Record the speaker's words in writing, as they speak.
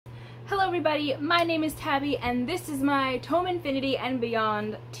Hello everybody, my name is Tabby and this is my Tome Infinity and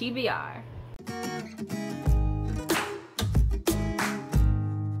Beyond TBR.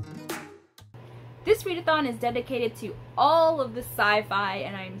 This readathon is dedicated to all of the sci-fi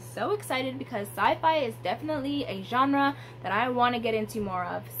and I'm so excited because sci-fi is definitely a genre that I want to get into more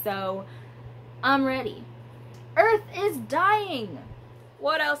of, so I'm ready. Earth is dying!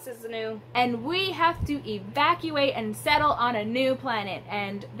 What else is new? And we have to evacuate and settle on a new planet.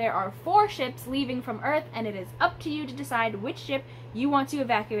 And there are 4 ships leaving from Earth and it is up to you to decide which ship you want to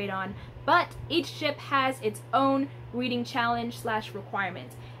evacuate on. But each ship has its own reading challenge /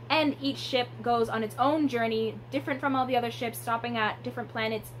 requirement. And each ship goes on its own journey, different from all the other ships, stopping at different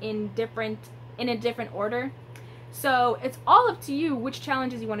planets in a different order. So it's all up to you which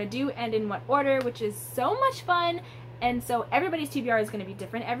challenges you want to do and in what order, which is so much fun. And so everybody's TBR is going to be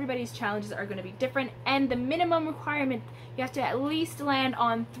different, everybody's challenges are going to be different, and the minimum requirement, you have to at least land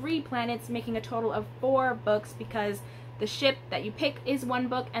on 3 planets, making a total of 4 books, because the ship that you pick is 1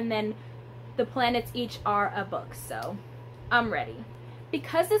 book, and then the planets each are a book, so I'm ready.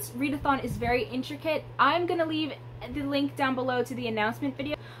 Because this readathon is very intricate, I'm going to leave the link down below to the announcement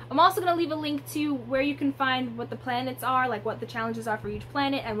video. I'm also going to leave a link to where you can find what the planets are, like what the challenges are for each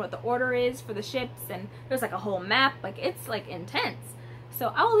planet and what the order is for the ships, and there's like a whole map, like it's like intense.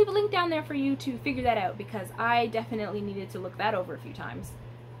 So I'll leave a link down there for you to figure that out because I definitely needed to look that over a few times.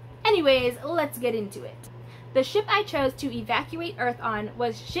 Anyways, let's get into it. The ship I chose to evacuate Earth on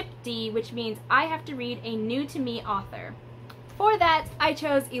was Ship D, which means I have to read a new to me author. For that, I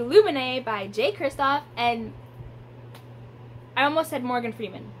chose Illuminae by J. Kristoff, and I almost said Morgan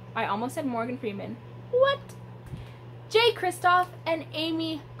Freeman. What? J. Kristoff and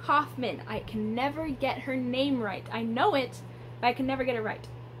Amy Kaufman. I can never get her name right. I know it, but I can never get it right.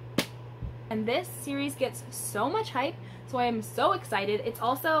 And this series gets so much hype, so I am so excited. It's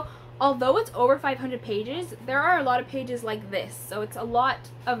also, although it's over 500 pages, there are a lot of pages like this, so it's a lot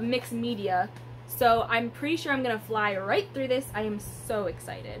of mixed media. So I'm pretty sure I'm gonna fly right through this. I am so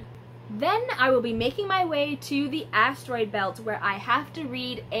excited. Then I will be making my way to the Asteroid Belt where I have to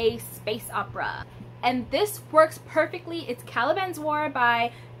read a space opera. And this works perfectly. It's Caliban's War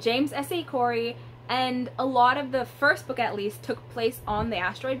by James S.A. Corey, and a lot of the first book at least took place on the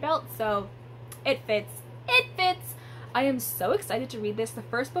Asteroid Belt, so it fits. It fits! I am so excited to read this. The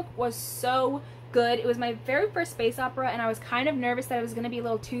first book was so good. It was my very first space opera and I was kind of nervous that it was going to be a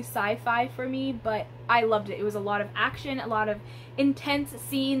little too sci-fi for me, but I loved it. It was a lot of action, a lot of intense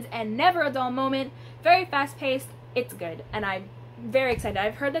scenes, and never a dull moment. Very fast-paced. It's good and I'm very excited.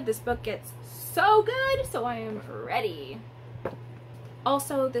 I've heard that this book gets so good, so I am ready.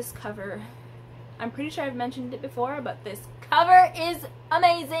 Also, this cover. I'm pretty sure I've mentioned it before, but this cover is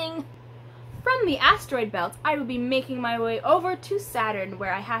amazing! From the Asteroid Belt, I will be making my way over to Saturn,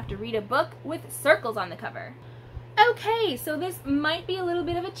 where I have to read a book with circles on the cover. Okay, so this might be a little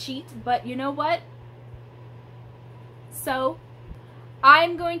bit of a cheat, but you know what? So,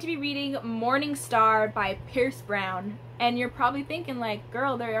 I'm going to be reading Morning Star by Pierce Brown, and you're probably thinking like,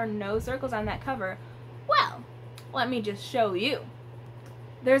 girl, there are no circles on that cover. Well, let me just show you.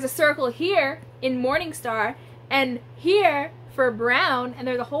 There's a circle here in Morning Star, and here for Brown, and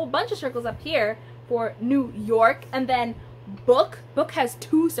there's a whole bunch of circles up here for New York, and then book has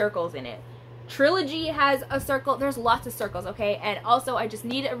 2 circles in it. Trilogy has a circle. There's lots of circles, okay? And also I just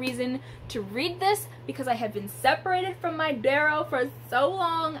need a reason to read this because I have been separated from my Darrow for so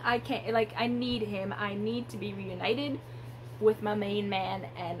long. I can't, like, I need him. I need to be reunited with my main man,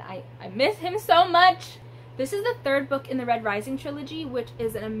 and I miss him so much. This is the 3rd book in the Red Rising trilogy, which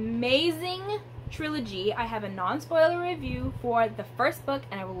is an amazing trilogy. I have a non-spoiler review for the first book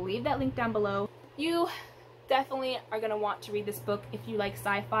and I will leave that link down below. You definitely are going to want to read this book if you like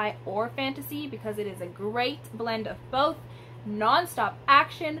sci-fi or fantasy because it is a great blend of both. Non-stop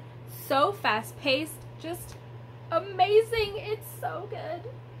action, so fast-paced, just amazing. It's so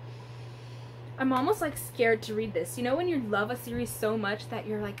good. I'm almost like scared to read this. You know when you love a series so much that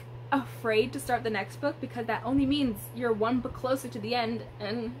you're like afraid to start the next book because that only means you're 1 book closer to the end,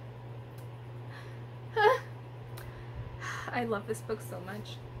 and I love this book so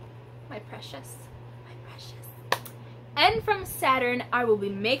much. My precious. My precious. And from Saturn, I will be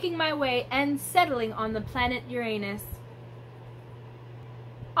making my way and settling on the planet Uranus.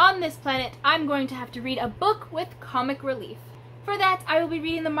 On this planet, I'm going to have to read a book with comic relief. For that, I will be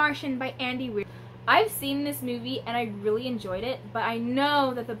reading The Martian by Andy Weir. I've seen this movie and I really enjoyed it, but I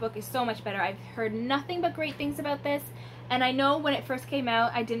know that the book is so much better. I've heard nothing but great things about this. And I know when it first came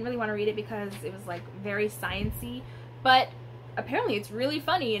out, I didn't really want to read it because it was like very science-y, but apparently it's really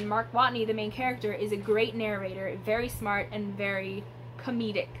funny, and Mark Watney, the main character, is a great narrator, very smart and very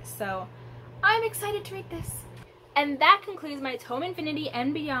comedic. So I'm excited to read this. And that concludes my Tome Infinity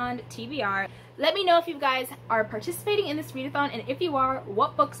and Beyond TBR. Let me know if you guys are participating in this readathon, and if you are,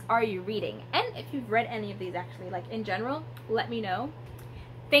 what books are you reading? And if you've read any of these actually, like in general, let me know.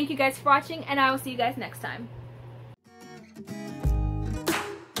 Thank you guys for watching, and I will see you guys next time.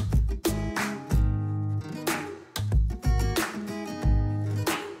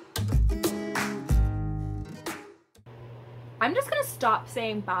 I'm just gonna stop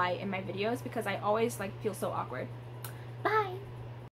saying bye in my videos because I always like feel so awkward.